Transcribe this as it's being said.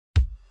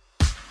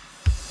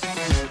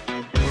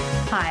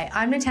Hi,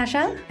 I'm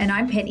Natasha. And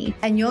I'm Penny.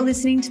 And you're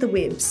listening to the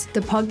WIPs, the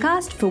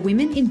podcast for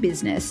women in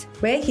business.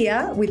 We're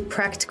here with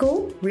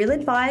practical, real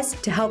advice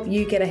to help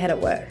you get ahead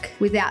at work.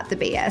 Without the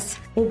BS.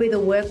 We'll be the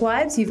work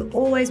wives you've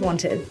always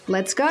wanted.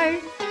 Let's go.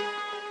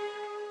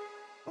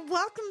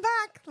 Welcome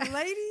back,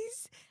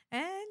 ladies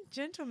and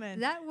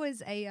gentlemen. That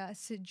was a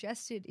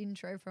suggested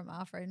intro from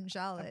our friend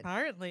Charlotte.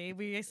 Apparently,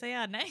 we say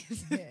our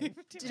names. Yeah.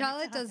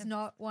 Charlotte does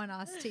not want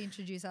us to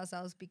introduce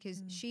ourselves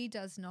because she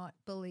does not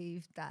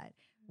believe that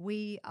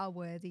we are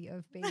worthy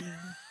of being.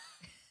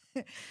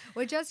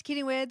 We're just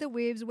kidding. We're the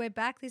WIBs. We're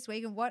back this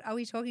week. And what are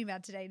we talking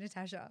about today,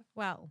 Natasha?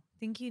 Well,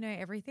 think you know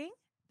everything?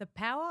 The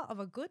power of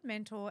a good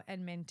mentor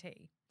and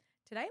mentee.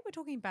 Today, we're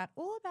talking about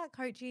all about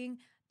coaching,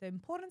 the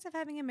importance of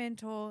having a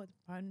mentor,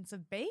 the importance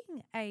of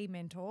being a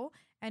mentor,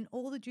 and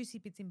all the juicy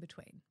bits in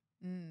between.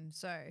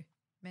 So,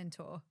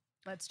 mentor.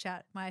 Let's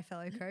chat, my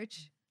fellow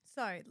coach.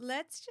 So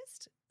let's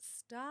just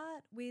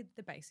start with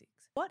the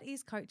basics. What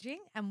is coaching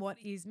and what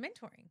is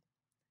mentoring?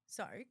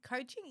 So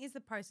coaching is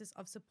the process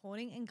of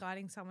supporting and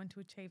guiding someone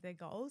to achieve their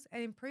goals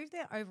and improve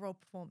their overall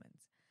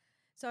performance.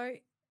 So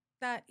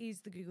that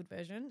is the Googled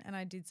version. And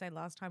I did say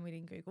last time we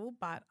didn't Google,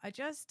 but I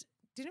just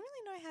didn't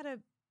really know how to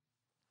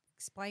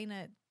explain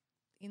it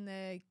in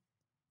the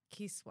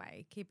KISS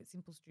way, keep it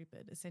simple,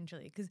 stupid,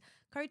 essentially, because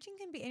coaching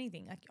can be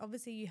anything. Like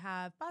obviously you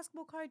have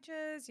basketball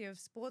coaches, you have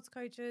sports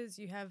coaches,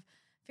 you have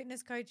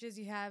fitness coaches,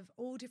 you have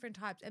all different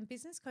types, and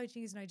business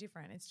coaching is no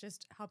different. It's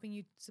just helping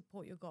you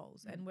support your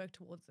goals and work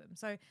towards them.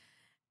 So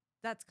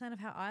that's kind of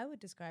how I would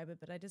describe it,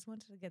 but I just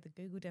wanted to get the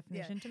Google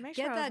definition to make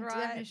sure I was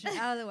right. Definition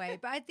out of the way.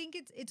 But I think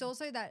it's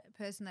also that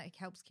person that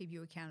helps keep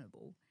you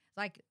accountable.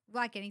 Like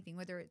anything,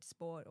 whether it's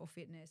sport or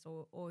fitness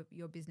or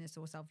your business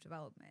or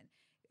self-development.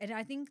 And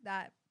I think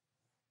that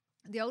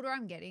the older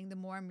I'm getting, the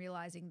more I'm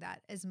realizing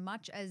that as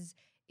much as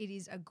it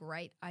is a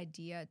great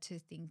idea to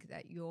think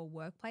that your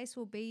workplace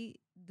will be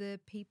the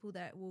people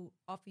that will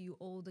offer you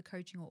all the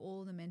coaching or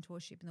all the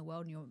mentorship in the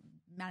world, and your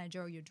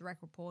manager or your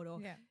direct report or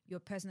your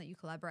person that you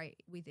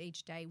collaborate with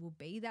each day will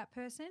be that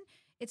person.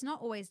 It's not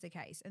always the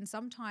case. And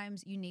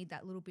sometimes you need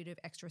that little bit of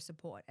extra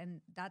support.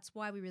 And that's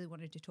why we really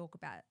wanted to talk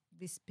about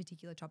this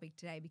particular topic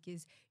today,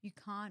 because you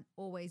can't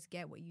always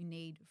get what you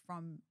need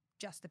from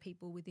just the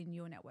people within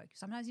your network.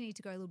 Sometimes you need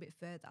to go a little bit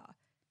further.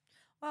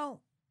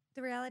 Well,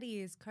 the reality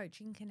is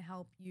coaching can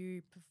help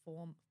you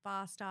perform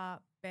faster,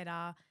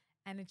 better,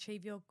 and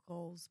achieve your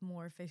goals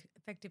more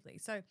effectively.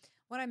 So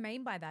what I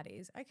mean by that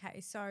is,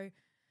 okay, so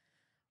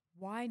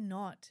why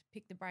not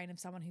pick the brain of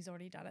someone who's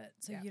already done it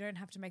so you don't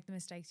have to make the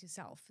mistakes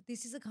yourself?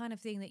 This is the kind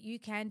of thing that you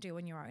can do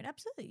on your own.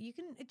 Absolutely. You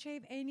can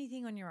achieve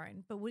anything on your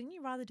own, but wouldn't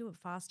you rather do it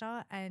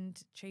faster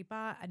and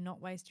cheaper and not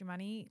waste your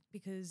money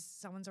because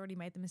someone's already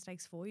made the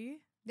mistakes for you?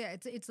 Yeah,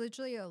 it's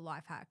literally a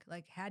life hack.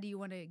 Like, how do you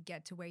want to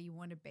get to where you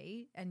want to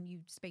be? And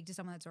you speak to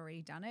someone that's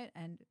already done it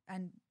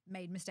and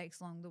made mistakes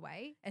along the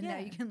way, and now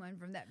you can learn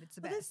from them. It's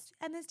the best.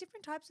 There's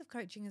different types of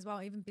coaching as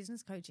well. Even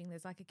business coaching,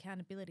 there's like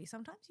accountability.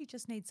 Sometimes you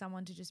just need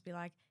someone to just be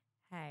like,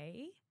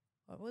 hey,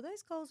 what were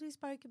those goals we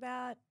spoke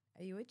about?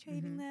 Are you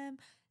achieving them?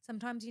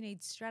 Sometimes you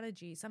need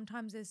strategy.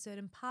 Sometimes there's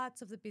certain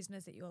parts of the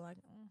business that you're like,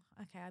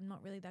 oh, okay, I'm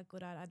not really that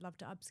good at. I'd love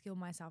to upskill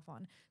myself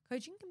on.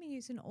 Coaching can be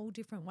used in all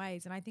different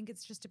ways. And I think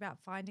it's just about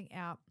finding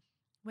out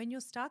when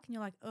you're stuck and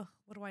you're like, oh,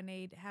 what do I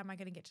need? How am I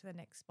going to get to the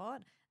next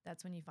spot?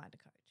 That's when you find a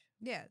coach.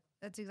 Yeah,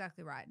 that's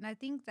exactly right. And I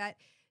think that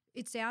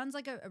it sounds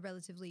like a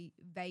relatively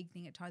vague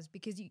thing at times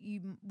because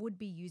you would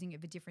be using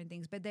it for different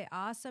things, but there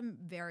are some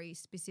very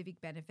specific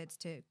benefits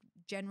to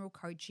general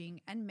coaching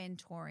and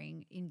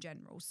mentoring in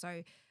general.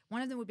 So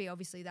one of them would be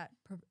obviously that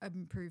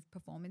improved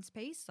performance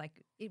piece.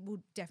 Like it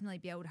will definitely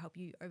be able to help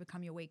you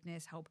overcome your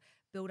weakness, help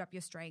build up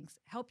your strengths,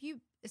 help you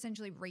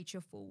essentially reach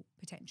your full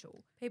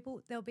potential.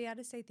 They'll be able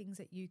to see things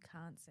that you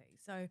can't see.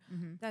 So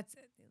that's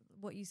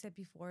what you said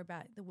before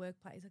about the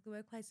workplace. Like the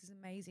workplace is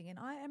amazing. And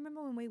I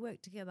remember when we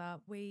worked together,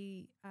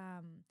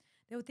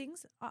 there were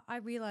things I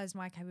realized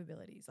my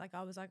capabilities. Like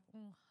I was like,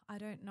 oh, I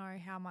don't know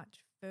how much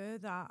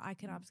further I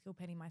can upskill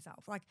Penny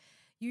myself. Like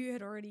you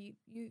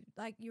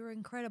were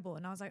incredible.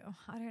 And I was like, oh,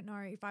 I don't know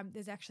if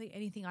there's actually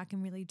anything I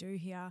can really do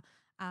here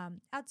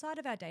outside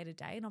of our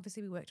day-to-day. And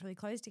obviously we worked really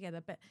close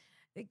together, but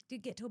it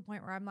did get to a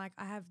point where I'm like,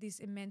 I have this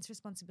immense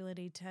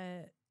responsibility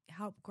to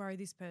help grow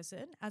this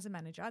person as a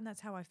manager. And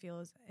that's how I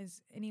feel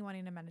as anyone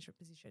in a management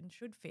position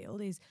should feel,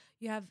 is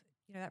you have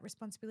that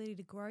responsibility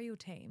to grow your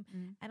team.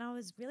 And I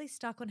was really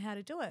stuck on how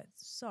to do it.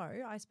 So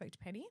I spoke to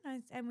Penny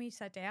and we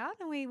sat down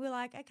and we were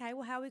like, okay,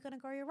 well, how are we going to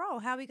grow your role?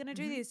 How are we going to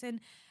do this? And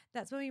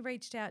that's when we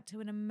reached out to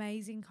an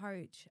amazing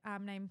coach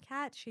named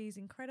Kat. She's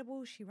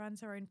incredible. She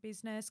runs her own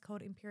business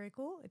called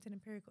Empirical.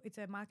 It's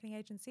a marketing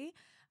agency.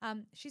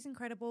 She's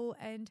incredible.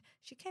 And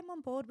she came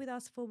on board with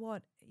us for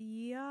what, a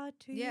year,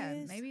 2 years?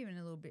 Yeah, maybe even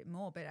a little bit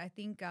more. But I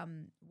think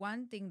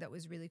one thing that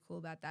was really cool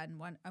about that and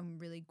one I'm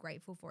really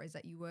grateful for is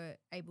that you were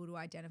able to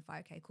identify,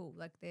 okay, cool,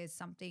 like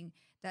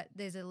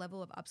there's a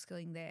level of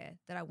upskilling there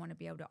that I want to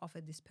be able to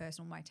offer this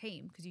person on my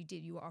team, because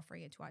you were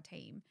offering it to our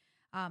team.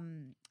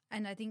 And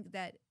I think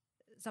that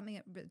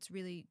something that's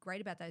really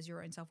great about that is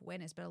your own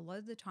self-awareness. But a lot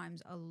of the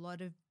times, a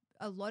lot of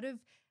a lot of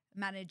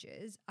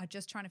managers are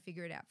just trying to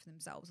figure it out for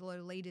themselves. A lot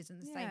of leaders in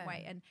the same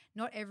way. And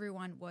not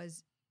everyone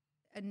was,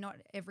 and not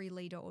every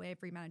leader or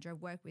every manager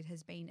I've worked with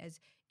has been as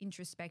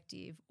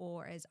introspective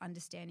or as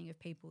understanding of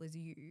people as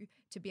you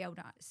to be able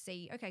to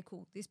see, okay,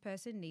 cool, this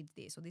person needs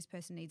this or this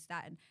person needs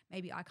that. And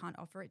maybe I can't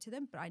offer it to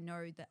them, but I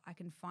know that I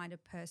can find a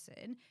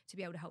person to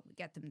be able to help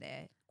get them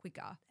there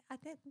quicker. I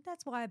think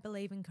that's why I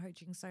believe in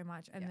coaching so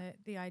much and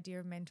the idea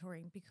of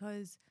mentoring,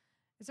 because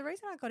it's the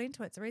reason I got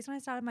into it. It's the reason I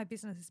started my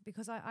business is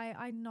because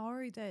I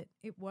know that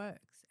it works.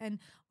 And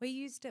we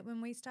used it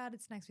when we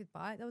started Snacks with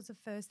Bite. That was the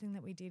first thing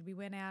that we did. We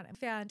went out and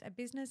found a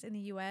business in the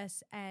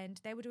US and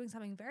they were doing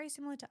something very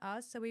similar to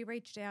us. So we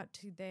reached out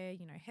to their,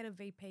 head of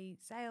VP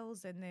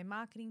sales and their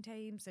marketing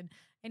teams and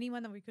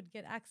anyone that we could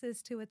get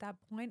access to at that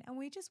point. And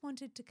we just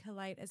wanted to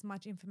collate as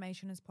much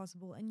information as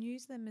possible and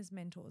use them as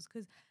mentors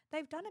because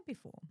they've done it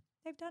before.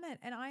 They've done it.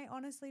 And I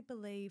honestly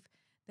believe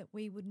that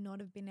we would not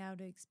have been able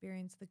to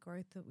experience the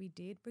growth that we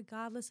did,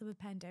 regardless of a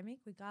pandemic,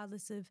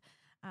 regardless of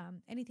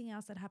anything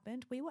else that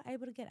happened. We were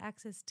able to get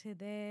access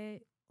to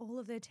all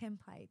of their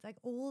templates, like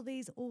all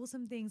these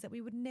awesome things that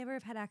we would never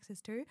have had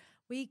access to.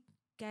 We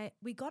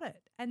got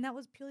it. And that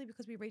was purely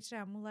because we reached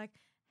out and we're like,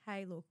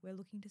 hey, look, we're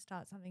looking to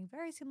start something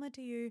very similar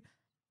to you.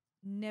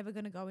 Never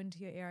going to go into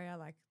your area.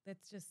 Like,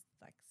 let's just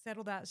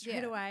settle that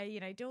straight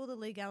away, do all the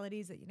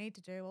legalities that you need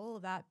to do, all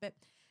of that. But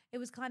it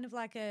was kind of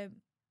like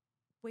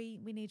we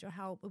need your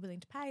help. We're willing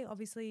to pay.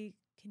 Obviously,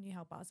 can you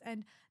help us?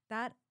 And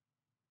that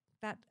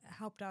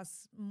helped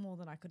us more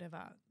than I could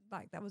ever.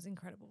 That was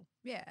incredible.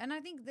 Yeah, and I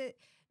think that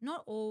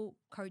not all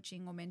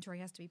coaching or mentoring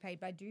has to be paid,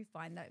 but I do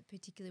find that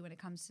particularly when it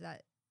comes to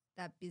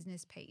that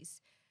business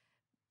piece,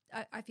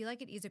 I feel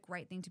like it is a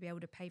great thing to be able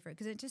to pay for it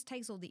because it just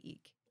takes all the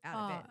ick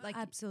out of it.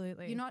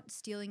 Absolutely. You're not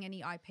stealing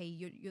any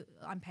IP.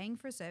 I'm paying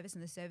for a service,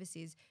 and the service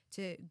is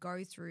to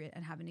go through it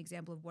and have an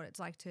example of what it's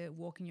like to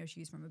walk in your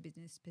shoes from a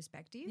business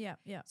perspective. Yeah.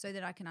 So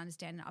that I can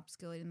understand and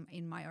upskill it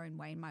in my own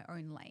way, in my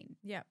own lane.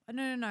 Yeah.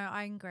 No.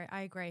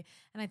 I agree.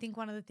 And I think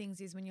one of the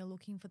things is when you're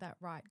looking for that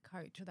right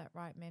coach or that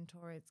right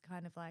mentor, it's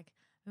kind of like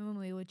when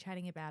we were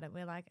chatting about it,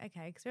 we're like,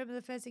 okay, because remember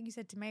the first thing you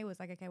said to me was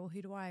like, okay, well,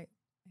 where do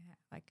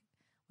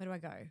I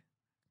go?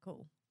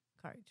 Cool.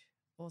 Coach.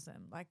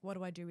 Awesome. Like, what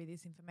do I do with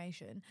this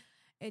information?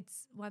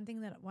 It's one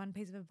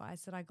piece of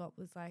advice that I got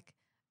was like,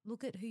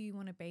 look at who you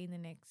want to be in the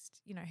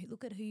next,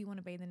 look at who you want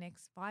to be in the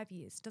next 5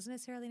 years. Doesn't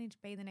necessarily need to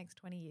be in the next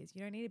 20 years.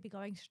 You don't need to be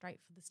going straight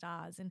for the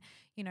stars and,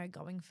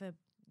 going for,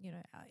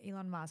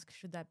 Elon Musk,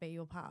 should that be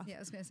your path? Yeah, I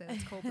was going to say,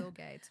 let's call Bill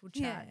Gates. We'll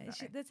chat.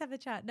 Yeah, let's have a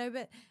chat. No,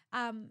 but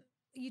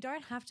you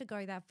don't have to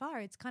go that far.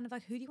 It's kind of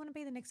like, who do you want to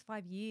be the next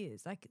 5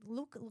 years? Like,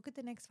 look at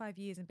the next 5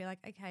 years and be like,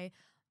 okay,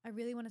 I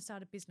really want to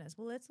start a business.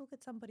 Well, let's look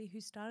at somebody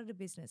who started a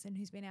business and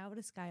who's been able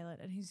to scale it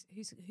and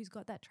who's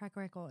got that track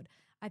record.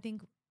 I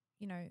think,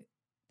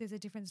 there's a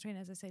difference between,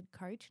 as I said,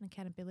 coach and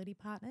accountability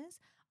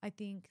partners. I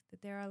think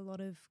that there are a lot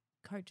of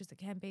coaches that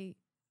can be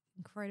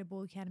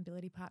incredible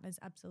accountability partners,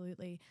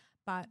 absolutely.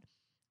 But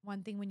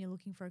one thing when you're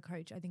looking for a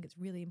coach, I think it's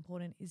really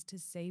important is to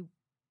see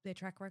their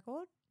track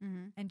record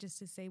and just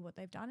to see what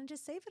they've done and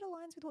just see if it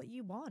aligns with what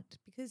you want,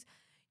 because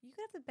you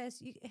could have the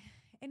best.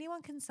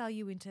 Anyone can sell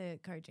you into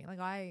coaching. Like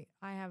I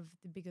have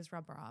the biggest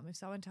rubber arm. If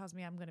someone tells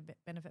me I'm going to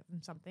benefit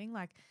from something,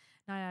 like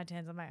 9 out of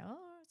 10, I'm like, oh,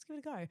 let's give it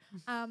a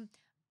go.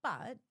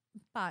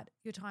 But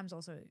your time's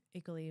also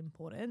equally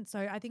important. So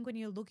I think when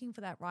you're looking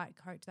for that right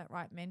coach, that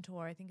right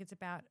mentor, I think it's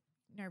about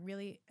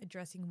really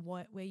addressing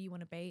where you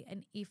want to be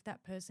and if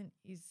that person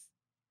is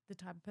the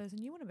type of person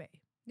you want to be.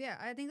 Yeah,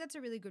 I think that's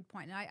a really good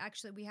point.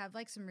 And we have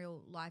some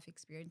real life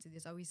experience of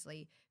this.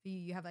 Obviously, for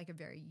you have a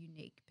very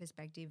unique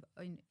perspective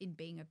in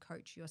being a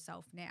coach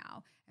yourself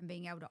now and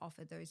being able to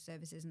offer those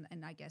services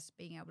and I guess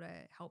being able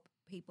to help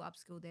people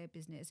upskill their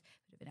business.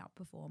 Bit of an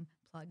outperform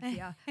plug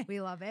here. We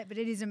love it, but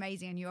it is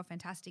amazing and you are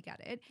fantastic at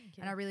it.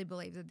 And I really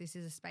believe that this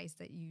is a space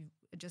that you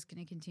are just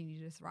going to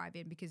continue to thrive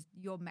in because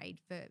you're made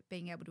for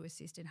being able to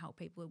assist and help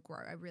people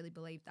grow. I really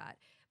believe that.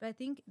 But I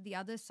think the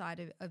other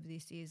side of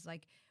this is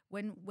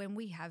when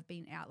we have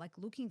been out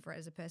looking for it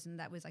as a person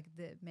that was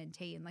the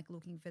mentee and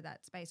looking for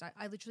that space,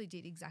 I literally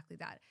did exactly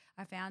that.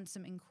 I found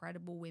some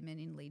incredible women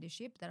in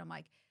leadership that I'm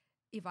like,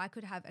 if I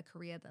could have a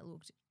career that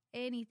looked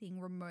anything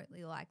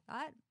remotely like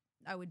that,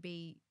 I would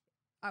be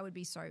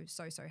so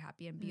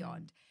happy and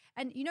beyond.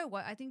 And you know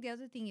what? I think the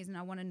other thing is, and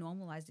I want to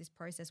normalize this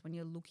process when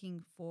you're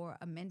looking for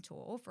a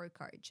mentor or for a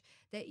coach,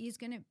 there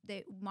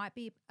might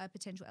be a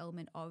potential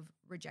element of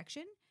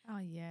rejection. Oh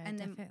yeah, and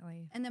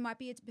definitely. And there might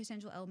be a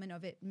potential element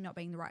of it not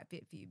being the right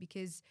fit for you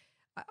because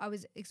I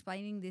was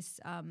explaining this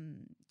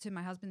to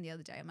my husband the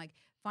other day. I'm like,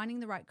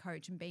 finding the right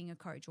coach and being a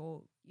coach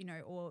or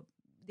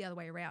the other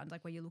way around,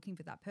 where you're looking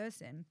for that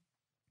person,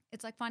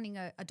 it's like finding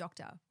a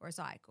doctor or a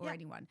psych or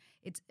anyone.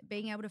 It's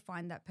being able to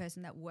find that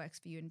person that works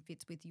for you and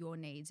fits with your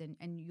needs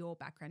and your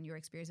background, your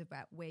experience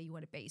about where you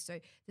want to be. So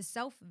the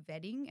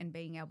self-vetting and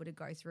being able to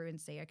go through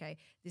and see, okay,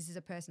 this is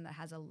a person that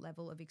has a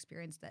level of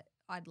experience that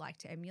I'd like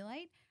to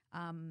emulate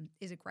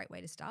is a great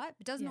way to start.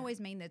 It doesn't always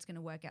mean that it's going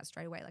to work out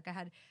straight away. I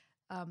had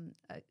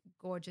a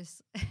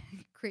gorgeous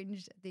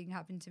cringe thing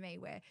happened to me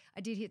where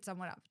I did hit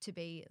someone up to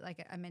be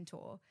like a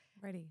mentor.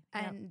 Ready.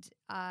 And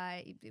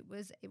it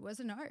was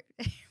a no.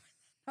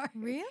 No.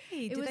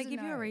 Really? Did they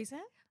give you a reason?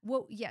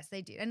 Well, yes,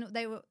 they did. And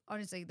they were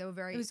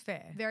very, It was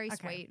fair. very Okay.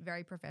 sweet,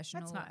 very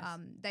professional. That's nice.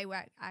 They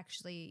were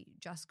actually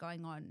just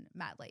going on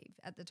mat leave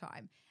at the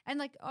time. And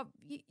like,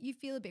 you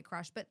feel a bit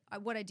crushed. But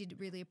what I did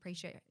really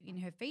appreciate in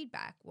her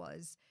feedback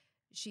was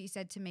she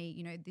said to me,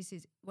 you know, this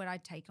is when I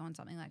take on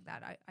something like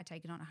that, I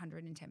take it on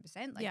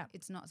 110%. Like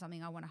it's not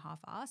something I want to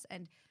half-ass.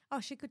 And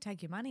she could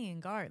take your money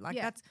and go. Like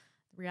that's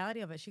the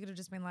reality of it. She could have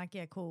just been like,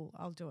 yeah, cool,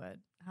 I'll do it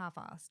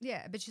half-assed.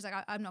 Yeah, but she's like,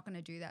 I'm not going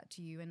to do that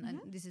to you. And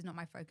this is not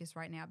my focus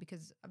right now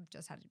because I've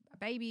just had a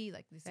baby.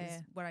 Like this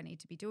is what I need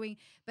to be doing.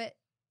 But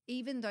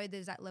even though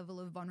there's that level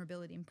of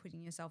vulnerability in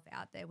putting yourself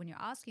out there when you're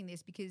asking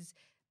this, because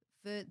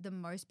for the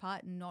most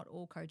part, not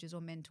all coaches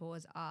or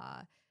mentors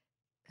are,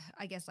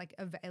 I guess, like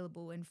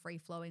available and free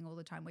flowing all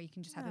the time where you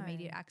can just have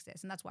immediate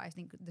access. And that's why I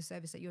think the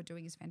service that you're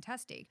doing is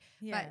fantastic.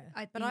 Yeah.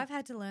 But I've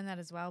had to learn that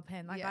as well,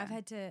 Pen. Like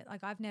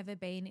I've never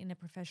been in a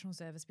professional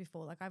service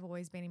before. Like I've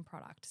always been in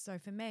product. So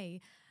for me,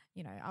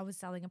 you know, I was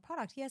selling a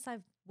product. Yes,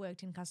 I've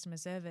worked in customer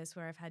service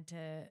where I've had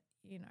to,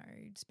 you know,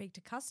 speak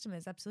to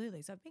customers.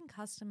 Absolutely. So I've been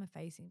customer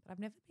facing, but I've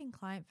never been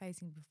client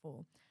facing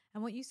before.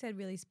 And what you said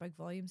really spoke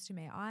volumes to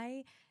me.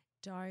 I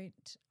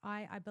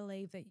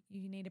believe that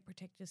you need to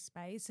protect your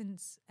space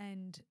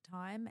and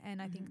time. And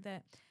I think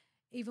that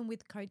even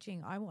with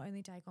coaching, I will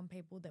only take on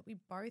people that we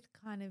both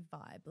kind of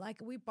vibe.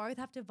 Like we both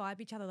have to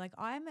vibe each other. Like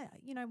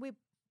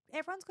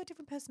everyone's got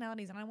different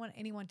personalities and I don't want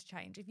anyone to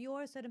change. If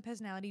you're a certain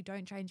personality,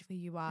 don't change for who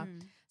you are.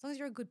 As long as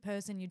you're a good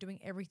person, you're doing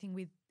everything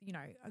with, you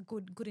know, a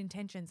good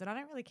intentions. And I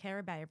don't really care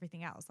about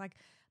everything else. Like,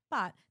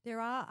 but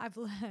I've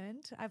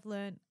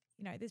learned,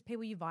 you know, there's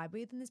people you vibe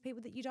with and there's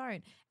people that you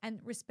don't. And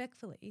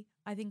respectfully,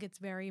 I think it's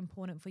very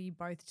important for you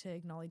both to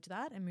acknowledge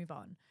that and move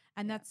on.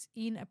 And that's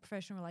in a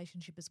professional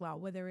relationship as well,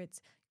 whether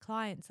it's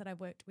clients that I've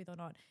worked with or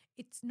not.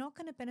 It's not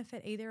going to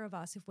benefit either of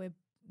us if we're,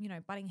 you know,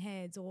 butting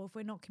heads or if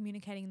we're not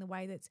communicating in the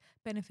way that's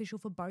beneficial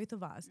for both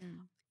of us.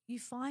 You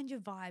find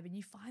your vibe and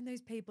you find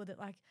those people that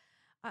like,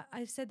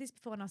 I've said this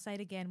before and I'll say it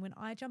again. When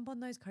I jump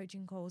on those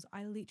coaching calls,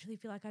 I literally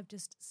feel like I've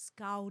just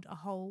sculled a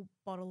whole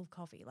bottle of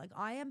coffee. Like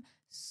I am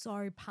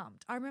so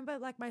pumped. I remember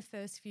like my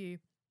first few,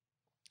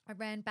 I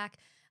ran back,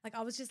 like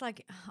I was just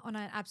like on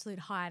an absolute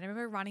high. And I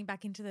remember running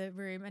back into the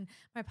room and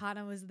my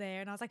partner was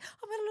there and I was like,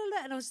 oh, blah, blah,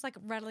 blah, and I was just like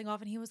rattling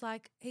off and he was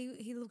like,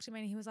 he looked at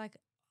me and he was like,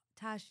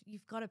 Tash,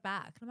 you've got it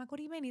back. And I'm like, what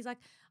do you mean? He's like,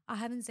 I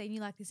haven't seen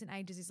you like this in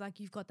ages. He's like,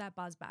 you've got that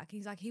buzz back.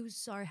 He's like, he was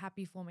so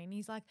happy for me. And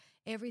he's like,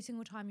 every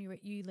single time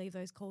you leave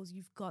those calls,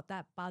 you've got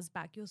that buzz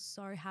back. You're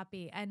so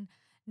happy. And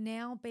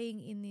now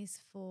being in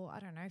this for, I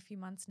don't know, a few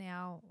months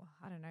now,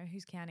 I don't know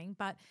who's counting,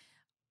 but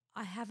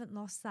I haven't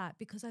lost that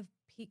because I've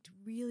picked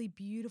really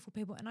beautiful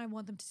people and I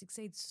want them to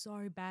succeed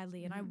so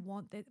badly. And I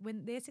want that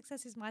when their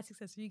success is my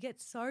success, you get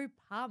so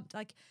pumped.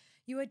 Like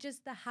you are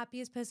just the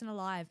happiest person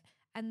alive.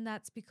 And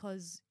that's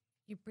because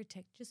you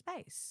protect your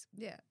space.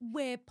 Yeah.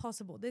 Where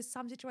possible. There's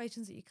some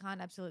situations that you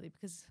can't absolutely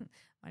because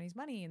money's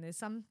money and there's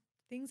some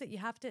things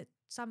that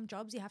some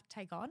jobs you have to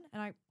take on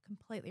and I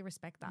completely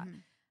respect that.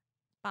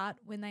 But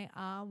when they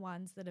are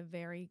ones that are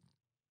very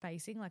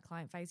facing, like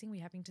client facing,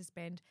 we're having to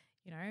spend,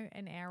 you know,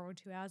 an hour or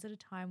 2 hours at a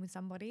time with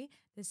somebody,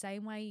 the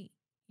same way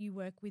you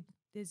work with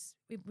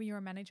when you're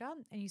a manager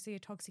and you see a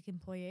toxic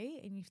employee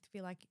and you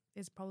feel like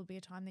there's probably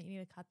a time that you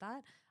need to cut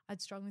that,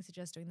 I'd strongly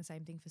suggest doing the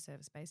same thing for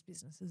service-based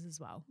businesses as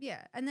well.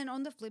 Yeah. And then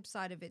on the flip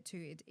side of it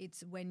too,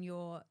 it's when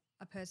you're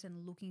a person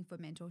looking for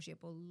mentorship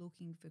or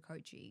looking for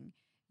coaching,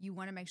 you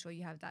want to make sure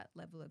you have that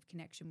level of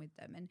connection with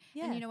them. And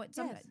you know what,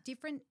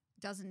 different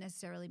doesn't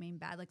necessarily mean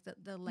bad. Like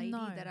the lady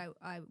that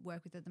I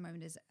work with at the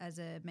moment as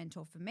a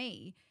mentor for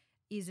me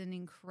is an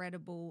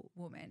incredible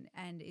woman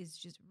and is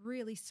just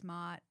really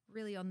smart,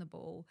 really on the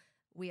ball.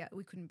 We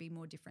couldn't be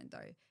more different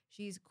though.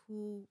 She's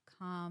cool,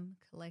 calm,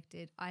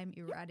 collected. I'm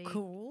erratic. You're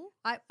cool.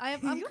 I'm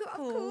cool. I'm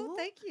cool.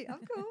 Thank you.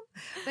 I'm cool.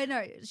 But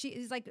no, she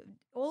is like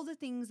all the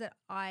things that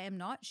I am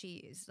not. She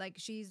is like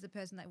she's the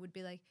person that would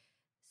be like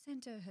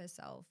center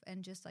herself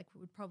and just like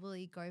would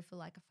probably go for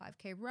like a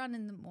 5K run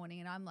in the morning.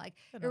 And I'm like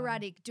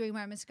erratic, doing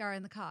my mascara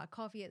in the car,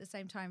 coffee at the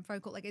same time,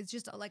 phone call. Like it's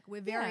just like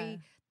we're very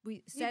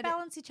we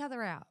balance each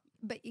other out.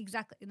 But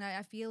exactly, and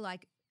I feel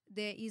like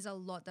there is a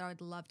lot that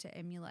I'd love to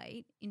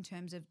emulate in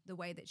terms of the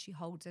way that she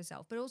holds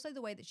herself, but also the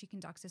way that she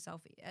conducts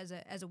herself as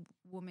a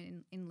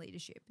woman in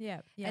leadership. Yeah.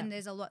 And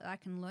there's a lot that I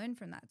can learn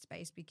from that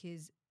space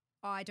because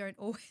I don't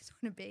always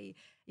want to be,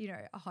 you know,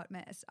 a hot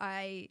mess.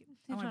 I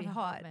want to be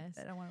hot,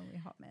 but I don't want to be a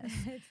hot mess.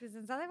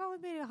 There's nothing wrong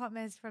with being a hot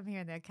mess from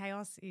here and there.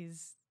 Chaos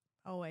is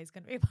always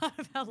going to be a part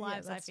of our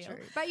lives, I feel. True.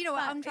 But you know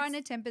what? I'm trying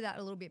to temper that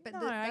a little bit. But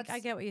I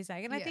get what you're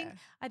saying. And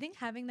I think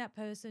having that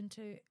person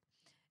to –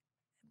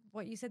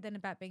 what you said then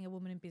about being a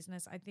woman in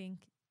business, I think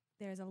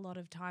there's a lot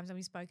of times, and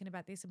we've spoken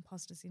about this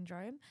imposter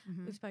syndrome.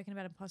 We've spoken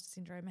about imposter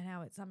syndrome and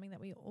how it's something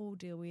that we all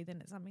deal with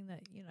and it's something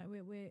that, you know,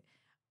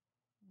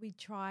 we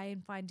try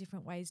and find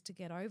different ways to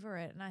get over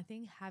it. And I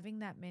think having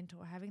that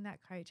mentor, having that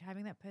coach,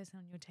 having that person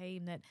on your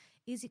team that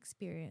is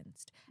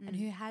experienced and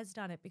who has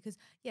done it, because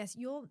yes,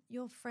 your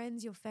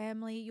friends, your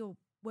family, your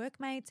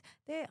workmates,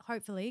 they're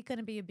hopefully going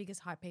to be your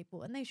biggest hype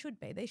people, and they should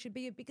be. They should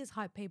be your biggest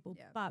hype people.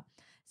 Yeah. But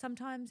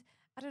sometimes,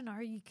 I don't know,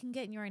 you can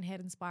get in your own head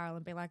and spiral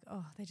and be like,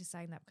 oh, they're just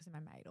saying that because of my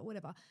mate or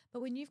whatever.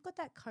 But when you've got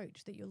that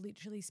coach that you're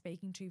literally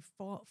speaking to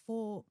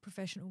for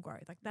professional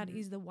growth, like that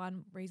is the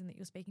one reason that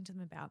you're speaking to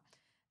them about,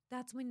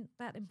 that's when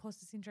that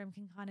imposter syndrome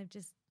can kind of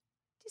just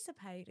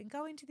dissipate and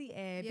go into the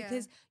air,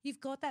 because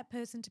you've got that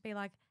person to be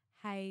like,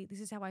 hey,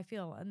 this is how I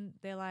feel. And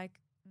they're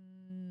like,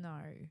 no,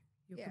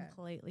 you're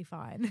completely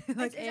fine.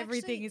 Like it's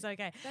everything actually, is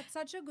okay. That's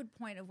such a good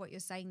point of what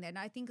you're saying there. And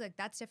I think like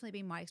that's definitely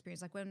been my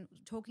experience. Like when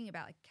talking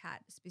about like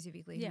Kat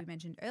specifically, who we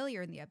mentioned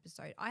earlier in the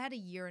episode, I had a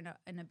year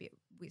and a bit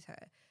with her.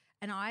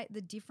 And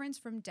the difference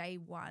from day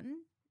one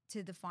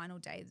to the final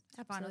day,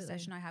 the final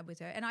session I had with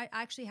her, and I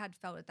actually had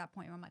felt at that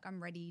point where I'm like,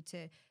 I'm ready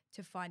to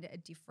find a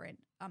different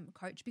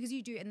coach, because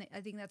you do, and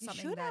I think that's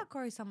something should that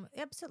outgrow some.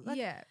 Absolutely.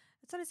 Like,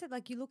 that's what I said.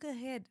 Like you look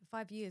ahead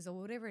 5 years or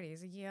whatever it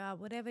is, a year,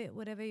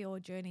 whatever your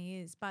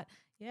journey is. But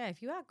yeah,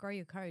 if you outgrow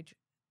your coach,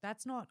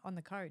 that's not on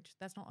the coach.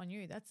 That's not on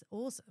you. That's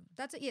awesome.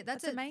 That's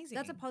amazing.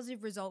 That's a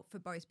positive result for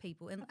both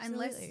people, and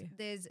unless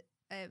there's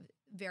a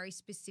very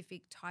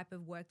specific type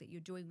of work that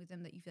you're doing with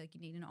them that you feel like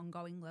you need an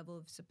ongoing level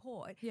of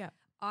support. Yeah.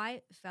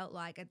 I felt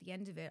like at the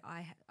end of it,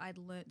 I'd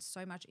learned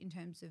so much in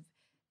terms of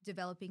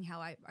developing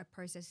how I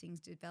process things,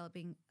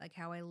 developing like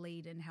how I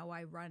lead and how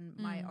I run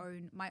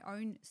my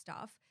own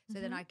stuff, so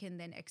then I can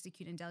then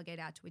execute and delegate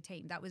out to a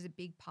team. That was a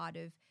big part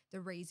of the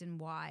reason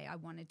why I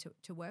wanted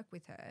to work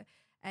with her.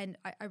 And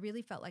I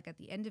really felt like at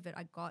the end of it,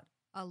 I got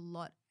a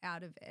lot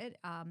out of it.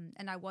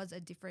 And I was a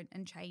different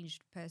and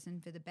changed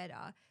person for the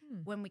better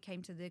when we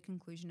came to the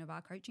conclusion of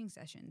our coaching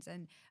sessions.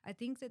 And I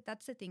think that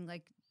that's the thing,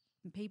 like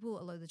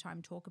people a lot of the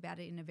time talk about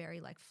it in a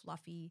very like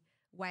fluffy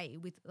way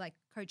with like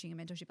coaching and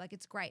mentorship. Like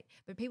it's great,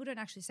 but people don't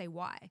actually say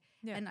why.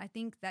 Yeah. And I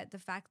think that the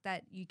fact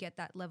that you get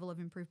that level of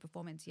improved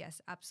performance, yes,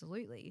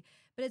 absolutely.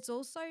 But it's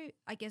also,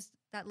 I guess,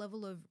 that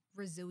level of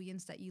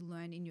resilience that you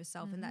learn in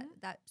yourself and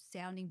that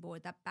sounding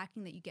board, that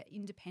backing that you get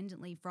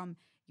independently from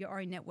your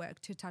own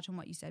network, to touch on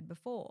what you said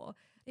before.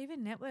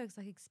 Even networks,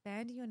 like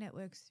expanding your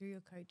networks through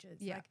your coaches.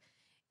 Yeah. Like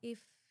if,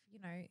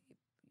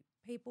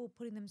 people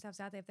putting themselves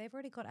out there, if they've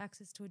already got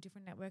access to a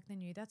different network than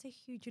you, that's a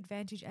huge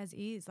advantage as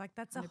is. Like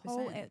that's 100%. A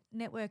whole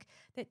network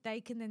that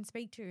they can then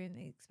speak to,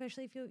 and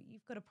especially if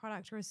you've got a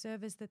product or a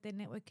service that their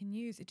network can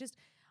use.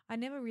 I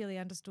never really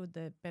understood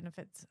the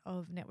benefits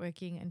of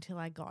networking until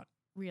I got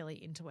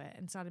really into it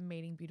and started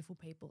meeting beautiful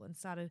people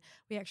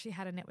we actually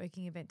had a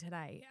networking event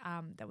today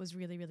that was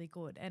really, really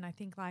good. And I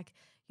think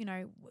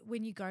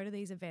when you go to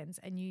these events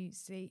and you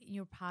see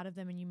you're part of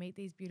them and you meet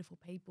these beautiful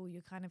people,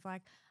 you're kind of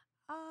like,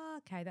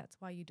 okay, that's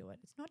why you do it.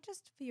 It's not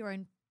just for your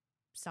own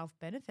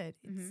self-benefit.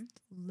 It's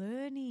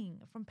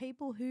learning from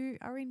people who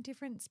are in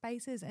different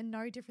spaces and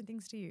know different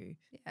things to you.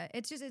 Yeah,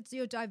 it's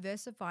you're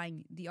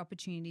diversifying the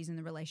opportunities and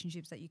the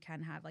relationships that you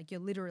can have. Like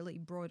you're literally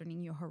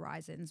broadening your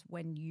horizons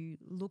when you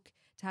look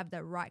to have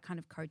the right kind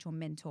of coach or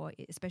mentor,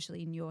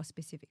 especially in your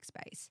specific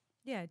space.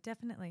 Yeah,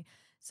 definitely.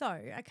 So,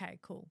 okay,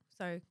 cool.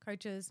 So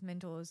coaches,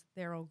 mentors,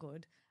 they're all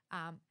good.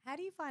 How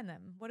do you find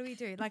them? What do we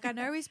do? Like, I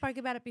know we spoke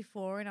about it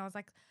before and I was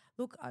like,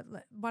 look,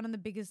 one of the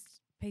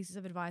biggest pieces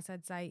of advice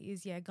I'd say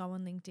is, go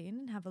on LinkedIn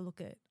and have a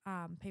look at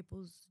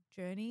people's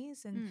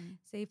journeys and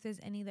see if there's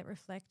any that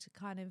reflect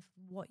kind of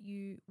where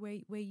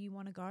you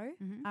want to go.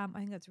 I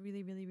think that's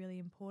really, really, really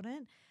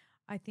important.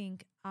 I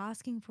think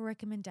asking for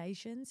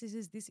recommendations,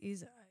 this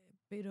is a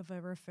bit of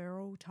a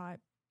referral type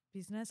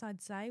business,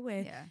 I'd say,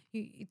 where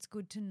it's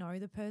good to know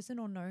the person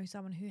or know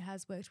someone who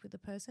has worked with the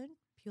person,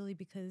 purely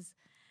because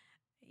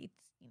it's,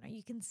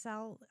 you can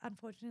sell.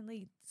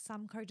 Unfortunately,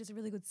 some coaches are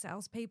really good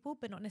salespeople,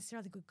 but not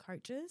necessarily good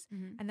coaches.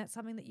 And that's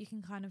something that you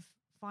can kind of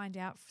find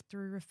out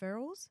through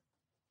referrals.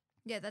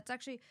 Yeah, that's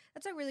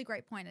a really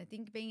great point. I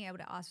think being able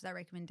to ask for that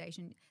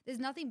recommendation, there's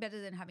nothing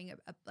better than having it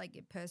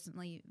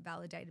personally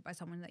validated by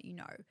someone that you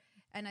know.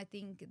 And I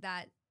think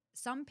that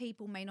some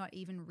people may not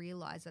even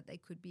realize that they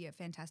could be a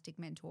fantastic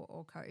mentor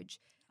or coach.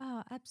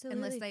 Oh,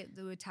 absolutely. Unless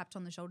they were tapped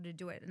on the shoulder to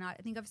do it. And I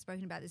think I've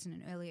spoken about this in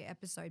an earlier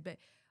episode, but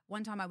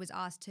one time I was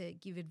asked to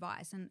give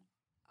advice and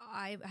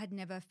I had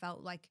never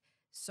felt like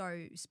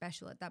so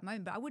special at that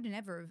moment, but I would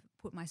never have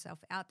put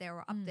myself out there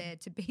or up there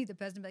to be the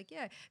person to be like,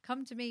 yeah,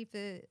 come to me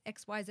for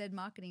XYZ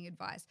marketing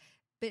advice.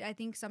 But I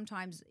think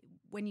sometimes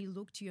when you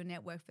look to your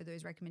network for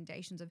those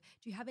recommendations of,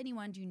 do you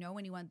know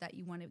anyone that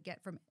you want to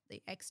get from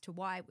the X to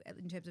Y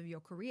in terms of your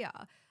career?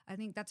 I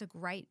think that's a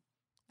great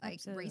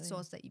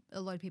resource that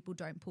a lot of people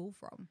don't pull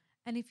from.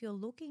 And if you're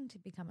looking to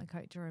become a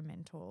coach or a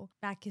mentor,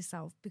 back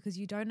yourself, because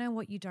you don't know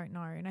what you don't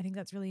know. And I think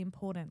that's really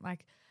important.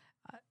 Like,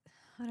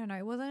 I don't know,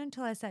 it wasn't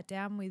until I sat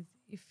down with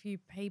a few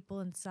people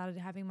and started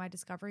having my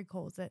discovery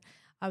calls that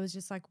I was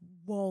just like,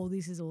 whoa,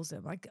 this is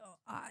awesome. Like,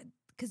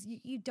 because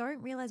you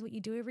don't realize what you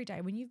do every day.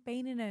 When you've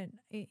been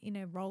in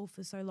a role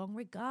for so long,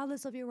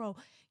 regardless of your role,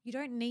 you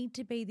don't need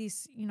to be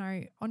this,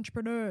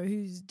 entrepreneur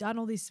who's done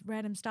all this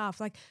random stuff.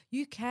 Like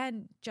you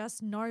can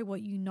just know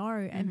what you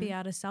know and be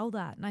able to sell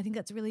that. And I think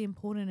that's really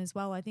important as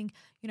well. I think,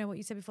 what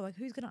you said before, like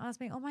who's going to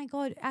ask me, oh my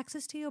God,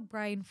 access to your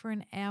brain for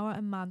an hour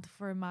a month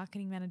for a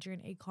marketing manager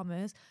in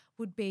e-commerce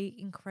would be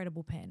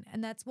incredible, Pen.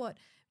 And that's what,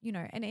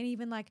 and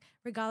even like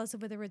regardless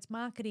of whether it's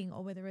marketing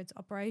or whether it's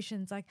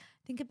operations, like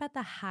think about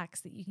the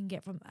hacks that you can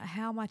get from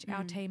how much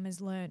our team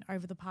has learned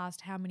over the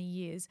past how many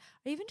years,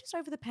 or even just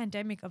over the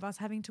pandemic of us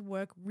having to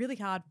work really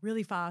hard,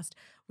 really fast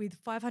with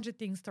 500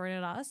 things thrown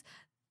at us.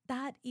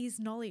 That is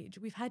knowledge.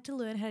 We've had to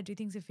learn how to do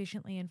things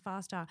efficiently and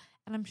faster.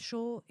 And I'm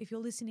sure if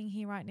you're listening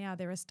here right now,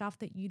 there are stuff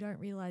that you don't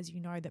realize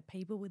that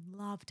people would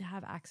love to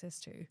have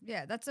access to.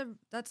 Yeah, that's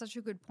such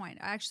a good point.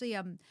 I actually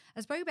I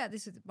spoke about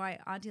this with my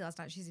auntie last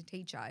night. She's a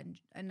teacher,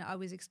 and I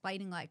was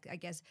explaining like I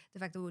guess the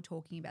fact that we were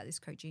talking about this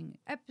coaching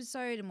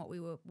episode and what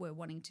we were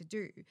wanting to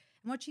do.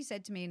 And what she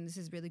said to me, and this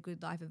is really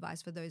good life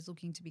advice for those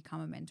looking to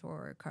become a mentor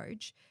or a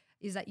coach,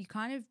 is that you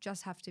kind of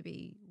just have to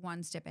be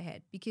one step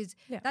ahead, because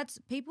that's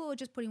people are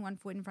just putting one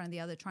foot in front of the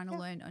other, trying to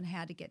learn on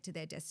how to get to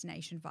their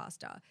destination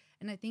faster.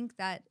 And I think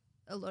that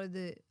a lot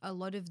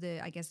of the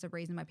I guess the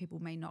reason why people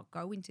may not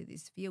go into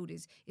this field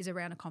is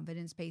around a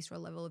confidence piece or a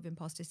level of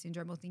imposter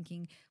syndrome, or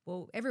thinking,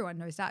 well, everyone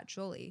knows that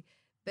surely.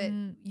 But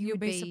you'll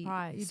be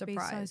surprised. You'd be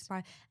so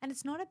surprised. And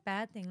it's not a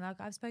bad thing. Like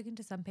I've spoken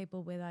to some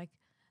people where like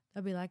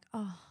they'll be like,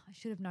 oh, I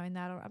should have known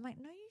that. Or I'm like,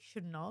 no, you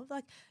shouldn't have.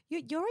 Like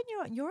you're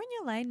in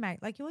your lane, mate.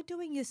 Like you're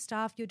doing your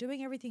stuff. You're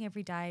doing everything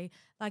every day.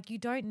 Like you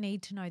don't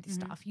need to know this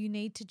stuff. You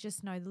need to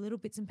just know the little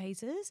bits and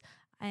pieces.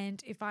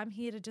 And if I'm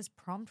here to just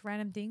prompt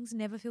random things,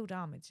 never feel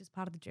dumb. It's just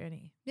part of the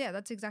journey. Yeah,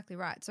 that's exactly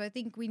right. So I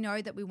think we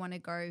know that we want to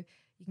go.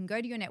 You can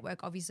go to your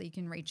network. Obviously, you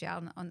can reach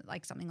out on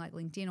like something like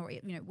LinkedIn or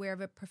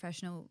wherever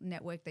professional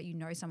network that you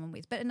know someone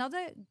with. But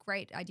another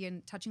great idea,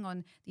 and touching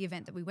on the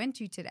event that we went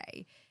to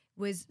today,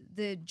 was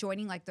the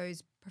joining like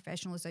those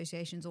professional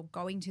associations or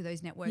going to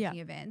those networking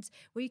events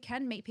where you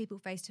can meet people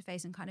face to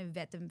face and kind of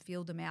vet them,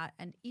 feel them out.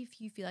 And if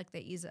you feel like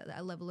there is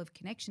a level of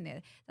connection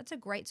there, that's a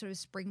great sort of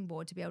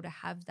springboard to be able to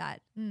have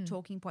that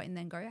talking point and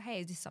then go, hey,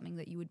 is this something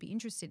that you would be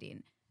interested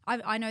in?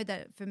 I know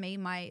that for me,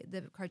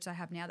 the coach I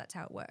have now, that's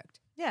how it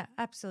worked. Yeah,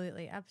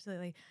 absolutely.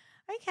 Absolutely.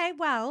 Okay,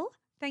 well,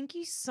 thank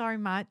you so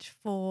much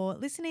for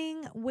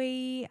listening.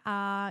 We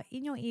are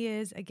in your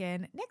ears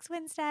again next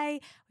Wednesday.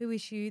 We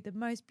wish you the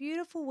most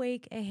beautiful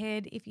week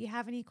ahead. If you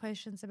have any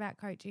questions about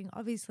coaching,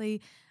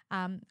 obviously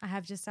I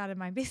have just started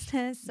my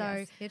business. So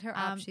yes, hit her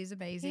up. She's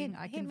amazing.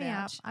 I can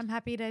vouch. I'm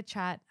happy to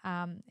chat,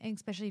 and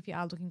especially if you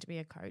are looking to be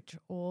a coach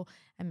or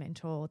a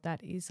mentor.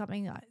 That is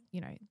something,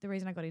 the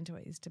reason I got into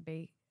it is to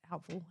be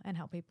helpful and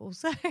help people.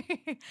 So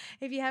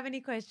if you have any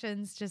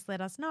questions, just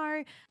let us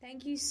know.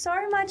 Thank you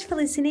so much for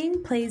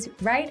listening. Please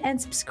rate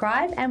and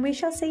subscribe, and we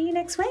shall see you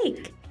next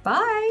week.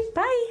 Bye.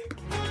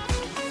 Bye.